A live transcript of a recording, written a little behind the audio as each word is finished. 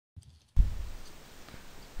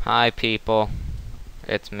Hi, people.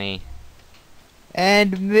 It's me.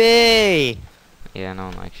 And me! Yeah, no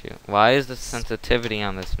one likes you. Why is the sensitivity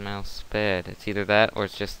on this mouse bad? It's either that or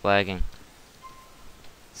it's just lagging.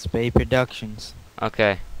 Spade Productions.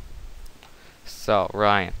 Okay. So,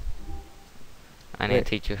 Ryan. I need to Wait.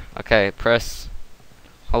 teach you. Okay, press...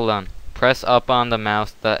 Hold on. Press up on the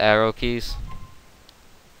mouse, the arrow keys.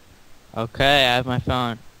 Okay, I have my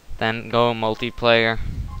phone. Then go multiplayer.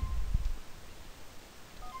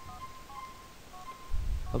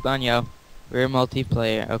 Hold on, yo. We're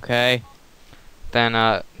multiplayer, okay? Then,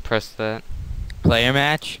 press that. Player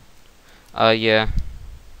match? Yeah.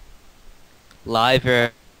 Live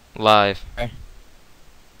or Live.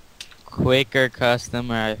 quick or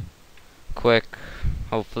custom or... Quick.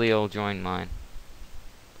 Hopefully you'll join mine.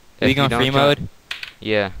 Are you If you going don't free join- mode?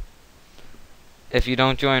 Yeah. If you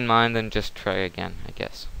don't join mine, then just try again, I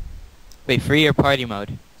guess. Wait, free or party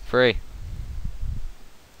mode? Free.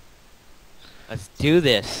 Let's do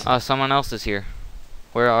this. Someone else is here.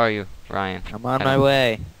 Where are you, Ryan? I'm on I my don't-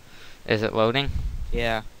 way. Is it loading?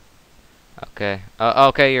 Yeah. Okay.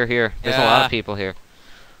 Okay, you're here. There's a lot Yeah. of people here.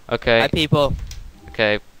 Okay. Hi, people.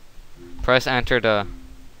 Okay. Press enter to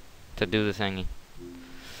do the thingy.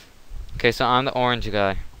 Okay, so I'm the orange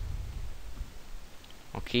guy.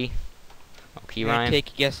 Okay. Okay, I'm gonna Ryan. take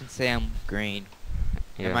a guess and say I'm green.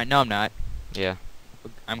 Yeah. No, I'm not. Yeah.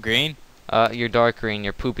 I'm green? You're dark green.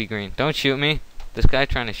 You're poopy green. Don't shoot me. This guy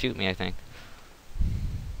trying to shoot me, I think.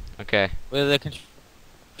 Okay. What are the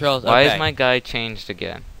controls? Why Okay. is my guy changed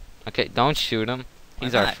again? Okay, don't shoot him. Why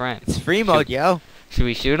He's our not? friend. It's free mode, yo. Should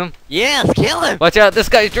we shoot him? Yeah, let's kill him. Watch out! This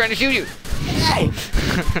guy's trying to shoot you. Hey!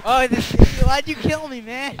 Oh, why'd you kill me,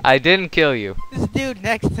 man? I didn't kill you. This dude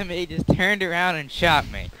next to me just turned around and shot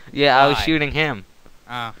me. Yeah, I was Why? shooting him.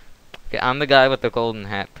 Oh. Okay, I'm the guy with the golden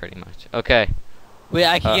hat, pretty much. Okay. Wait,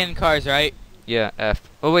 I can get in cars, right? Yeah, F.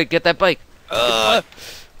 Oh wait, get that bike. Get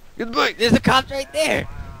the bike. There's a cop right there.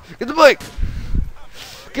 Get the bike.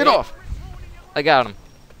 Get off. I got him.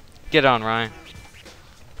 Get on, Ryan.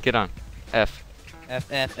 Get on. F. F,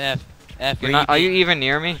 F, F, F. You're not. Are you even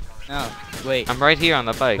near me? No, wait. I'm right here on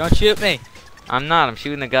the bike. Don't shoot me. I'm not. I'm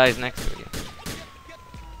shooting the guys next to you.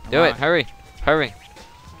 Do Come it. on. Hurry. Hurry.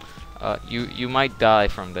 You might die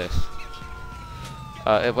from this.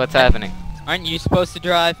 What's happening? Aren't you supposed to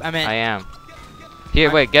drive? I mean, I am. Here,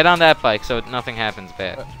 wait. Get on that bike so nothing happens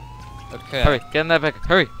bad. okay. Hurry. Get on that bike.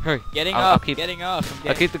 Hurry. Hurry. Getting I'll off. keep- Getting off.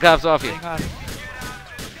 I'll keep the cops off you. Getting off.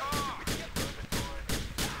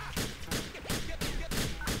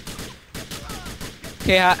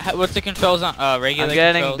 Okay, what's the controls on? Regular I'm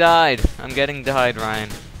getting controls? died. I'm getting died, Ryan.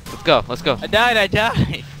 Let's go. Let's go. I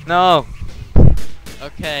died. No.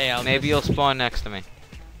 Okay, I'll Maybe you'll just... spawn next to me.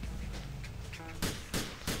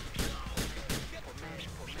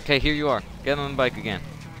 Okay, here you are. Get on the bike again.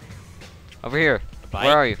 Over here. Bike?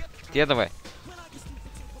 Where are you? The other way.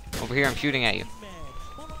 Over here, I'm shooting at you.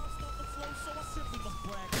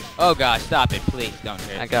 Oh gosh, stop it, please. Don't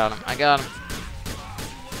hurt. I got him. I got him.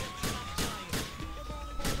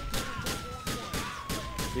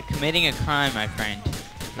 You're committing a crime, my friend.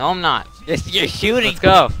 No, I'm not. Yes, you're shooting. Let's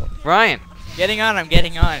go. Ryan. Getting on, I'm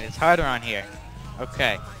getting on. It's harder on here.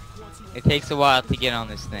 Okay. It takes a while to get on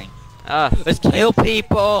this thing. Let's kill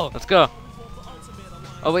people! Let's go.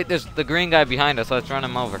 Oh, wait, there's the green guy behind us. Let's run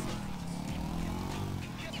him over.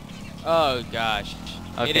 Oh gosh.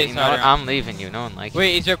 Okay, It is you know what? harder on- I'm leaving you. No one likes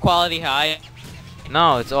Wait, is your quality high? you.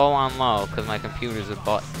 No, it's all on low because my computer's a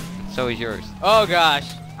butt. So is yours. Oh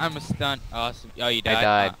gosh. I'm a stunt. Awesome. Oh, you died?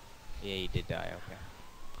 died. Oh. Yeah, you did die. Okay.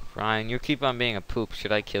 Ryan, you keep on being a poop.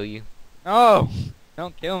 Should I kill you? No!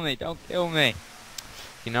 Don't kill me. Don't kill me.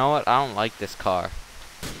 You know what? I don't like this car.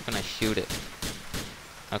 I'm gonna shoot it.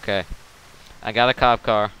 Okay. I got a cop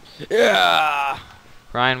car. Yeah!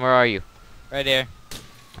 Ryan, where are you? Right here.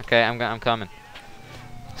 Okay, I'm coming.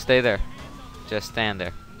 Stay there. Just stand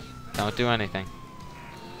there. Don't do anything.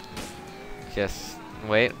 Just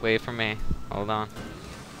wait for me. Hold on.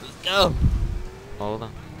 Let's go. Hold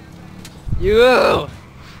on. You!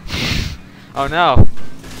 Oh no!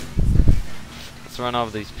 Let's run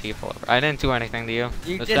over these people. I didn't do anything to you.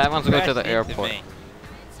 You This just guy wants to go to crashed the into airport. me.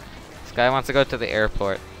 This guy wants to go to the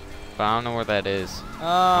airport. But I don't know where that is. Oh,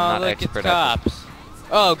 not look, it's expert at cops.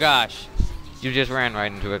 Oh gosh. You just ran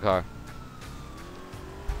right into a car.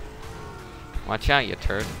 Watch out, you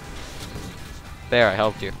turd. There, I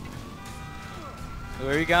helped you.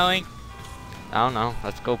 Where are you going? I don't know.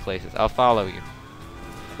 Let's go places. I'll follow you.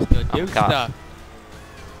 Let's go do I'm a cop. stuff.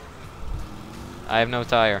 I have no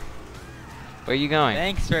tire. Where are you going?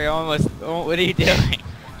 Thanks for almost... Oh, what are you doing?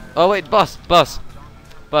 Oh wait, bus. A bus?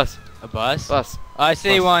 Bus. Oh, I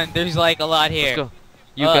see Bus. one. There's like a lot Let's here. go.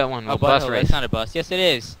 You get one. We'll bus race. That's not a bus. Yes, it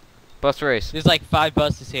is. Bus race. There's like 5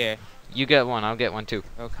 buses here. You get one. I'll get one too.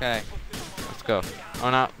 Okay. Let's go. Oh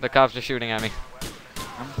no, the cops are shooting at me.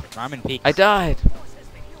 I'm in peaks. I died.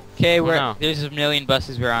 Okay, no. There's a million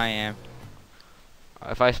buses where I am.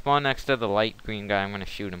 If I spawn next to the light green guy, I'm gonna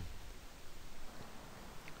shoot him.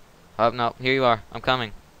 Oh no, here you are. I'm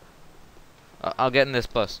coming. I'll get in this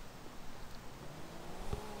bus.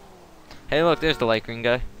 Hey, look, there's the light green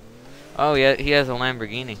guy. Oh yeah, he has a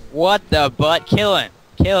Lamborghini. What the butt? Kill him!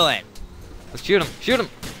 Kill him! Let's shoot him! Shoot him!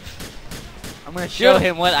 I'm gonna show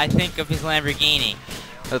him what I think of his Lamborghini.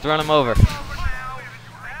 Let's run him over.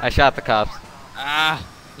 I shot the cops. Ah,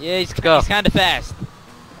 yeah, he's go. kind of fast.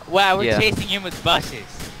 Wow, we're Yeah. chasing him with buses.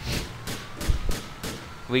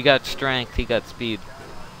 We got strength, he got speed.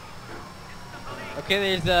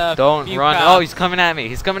 Okay, there's a Don't few run. cops. Oh, he's coming at me.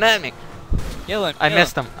 He's coming at me. Kill him. I kill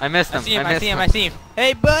missed him. I missed him. I see him.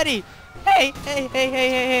 Hey, buddy. Hey.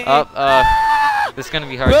 Oh, this is gonna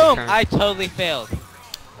be hard to Boom! turn. I totally failed.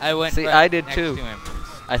 I went. See, right I did next too. To him.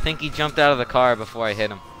 I think he jumped out of the car before I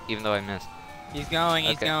hit him, even though I missed. He's going.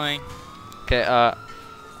 He's Okay. going. Okay,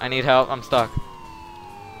 I need help. I'm stuck.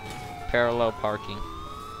 Parallel parking.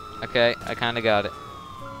 Okay, I kind of got it.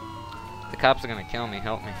 The cops are gonna kill me.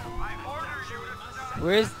 Help me.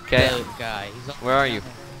 Where's Okay. the guy? Where are you?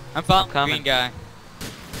 I'm following the coming. green guy.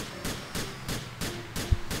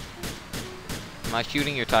 Am I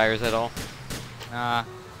shooting your tires at all? Nah.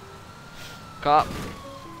 Cop.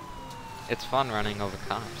 It's fun running over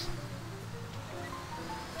cops.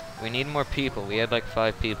 We need more people. We had like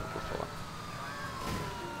 5 people before.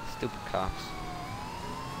 Stupid cops.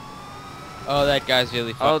 Oh, that guy's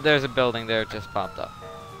really fun. Oh, there's a building there. It just popped up.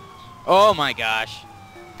 Oh my gosh.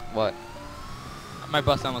 What? My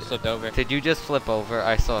bus almost flipped over. Did you just flip over?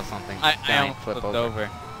 I saw something. I giant almost flipped over.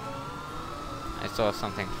 I saw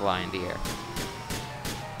something fly in the air.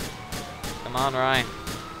 Come on, Ryan.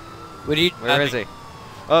 What are you? Where is he?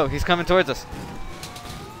 Oh, he's coming towards us.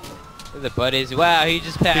 Where the butt is? Wow, he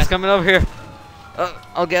just passed. He's coming over here. Oh,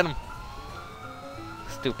 I'll get him.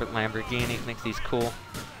 Stupid Lamborghini thinks he's cool.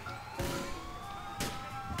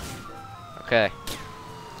 Okay.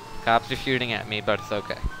 Cops are shooting at me, but it's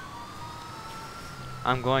okay.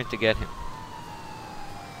 I'm going to get him.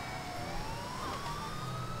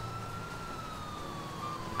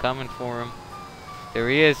 I'm coming for him. There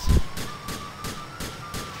he is.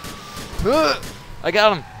 I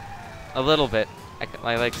got him. A little bit.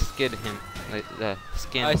 I like skid him. The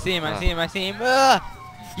skin. Oh, I see him. I see him. Stop.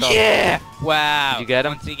 Yeah! Wow. Did you get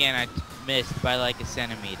him? Once again, I missed by like a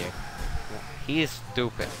centimeter. He is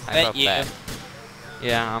stupid. I Bet love you. that.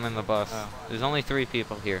 Yeah, I'm in the bus. Oh. There's only 3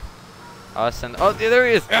 people here. Us and oh, there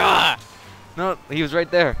he is. Ah! No, he was right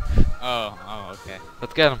there. Oh, okay.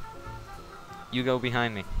 Let's get him. You go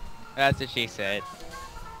behind me. That's what she said.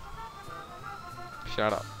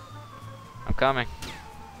 Shut up. I'm coming.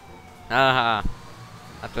 Ah,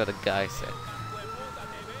 that's what a guy said.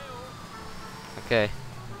 Okay.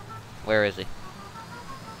 Where is he?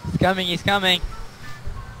 He's coming. He's coming.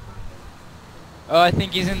 Oh, I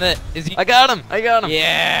think he's in the. Is he? I got him. I got him.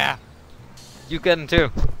 Yeah. You get him too.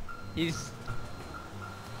 He's.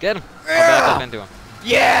 Get him. I'll back up into him.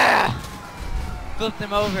 Yeah. Flipped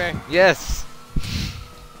him over. Yes.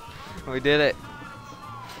 We did it.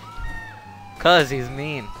 Cause he's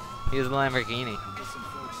mean. He has a Lamborghini.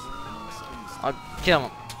 I'll kill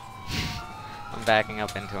him. I'm backing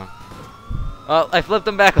up into him. Oh, I flipped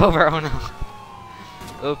him back over. Oh no.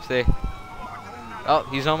 Oopsie. Oh,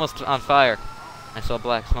 he's almost on fire. I saw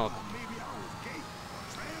black smoke.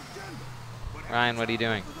 Ryan, what are you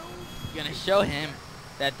doing? I'm gonna show him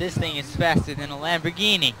that this thing is faster than a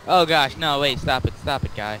Lamborghini. Oh gosh, no, wait, stop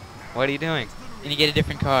it, guy. What are you doing? Gonna get a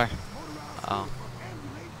different car. Oh.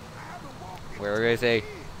 Where is he?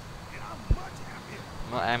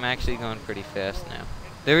 Well, I'm actually going pretty fast now.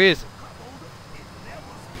 There he is.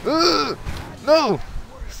 No!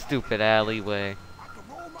 Stupid alleyway.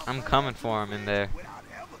 I'm coming for him in there.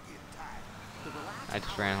 I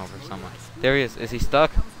just ran over someone. There he is. Is he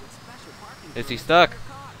stuck? Is he stuck?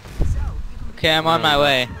 Okay, I'm on my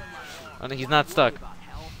way. Oh, no, he's not stuck.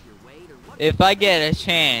 If I get a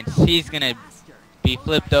chance, he's gonna be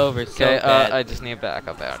flipped over so Okay, bad. I just need to back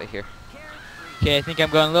up out of here. Okay, I think I'm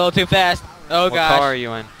going a little too fast. Oh What gosh. car are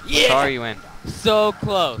you in? Yeah! What car are you in? So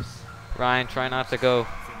close. Ryan, try not to go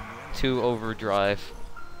too overdrive.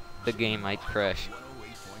 The game might crash.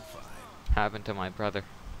 Happened to my brother.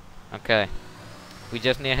 Okay. We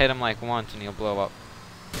just need to hit him like once and he'll blow up.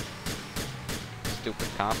 Stupid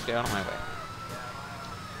cops, get out of my way.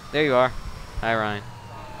 There you are. Hi, Ryan.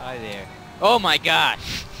 Hi there. Oh my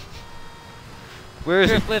gosh. Where is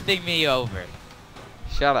You're he? flipping me over.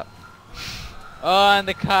 Shut up. Oh, and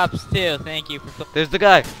the cops too. Thank you for. There's the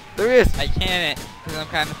guy. There is. I can't, because I'm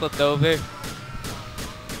kind of flipped over.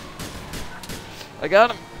 I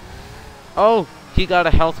got him. Oh, he got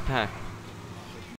a health pack.